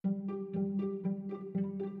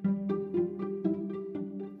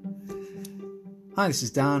Hi, this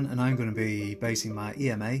is Dan, and I'm going to be basing my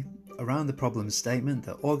EMA around the problem statement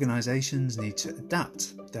that organisations need to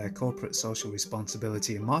adapt their corporate social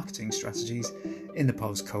responsibility and marketing strategies in the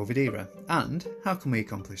post-COVID era, and how can we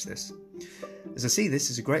accomplish this? As I see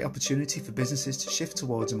this as a great opportunity for businesses to shift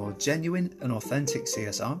towards a more genuine and authentic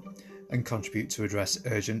CSR and contribute to address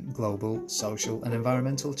urgent global, social and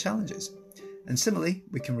environmental challenges. And similarly,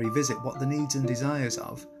 we can revisit what the needs and desires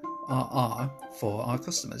are for our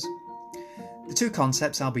customers. The two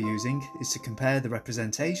concepts I'll be using is to compare the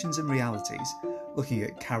representations and realities, looking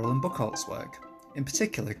at Carroll and Buchholz's work, in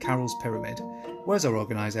particular Carroll's pyramid. Where's our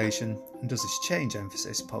organisation, and does this change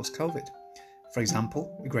emphasis post-COVID? For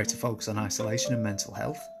example, a greater focus on isolation and mental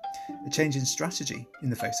health, a change in strategy in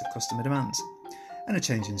the face of customer demands, and a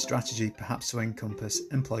change in strategy perhaps to encompass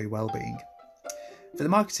employee well-being. For the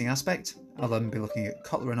marketing aspect, I'll then be looking at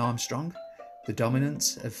Kotler and Armstrong, the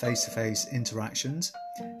dominance of face-to-face interactions,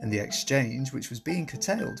 and the exchange, which was being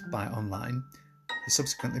curtailed by online, has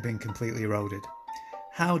subsequently been completely eroded.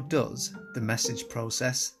 How does the message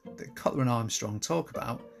process that Kotler and Armstrong talk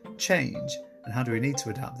about change, and how do we need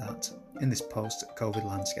to adapt that in this post-COVID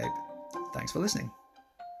landscape? Thanks for listening.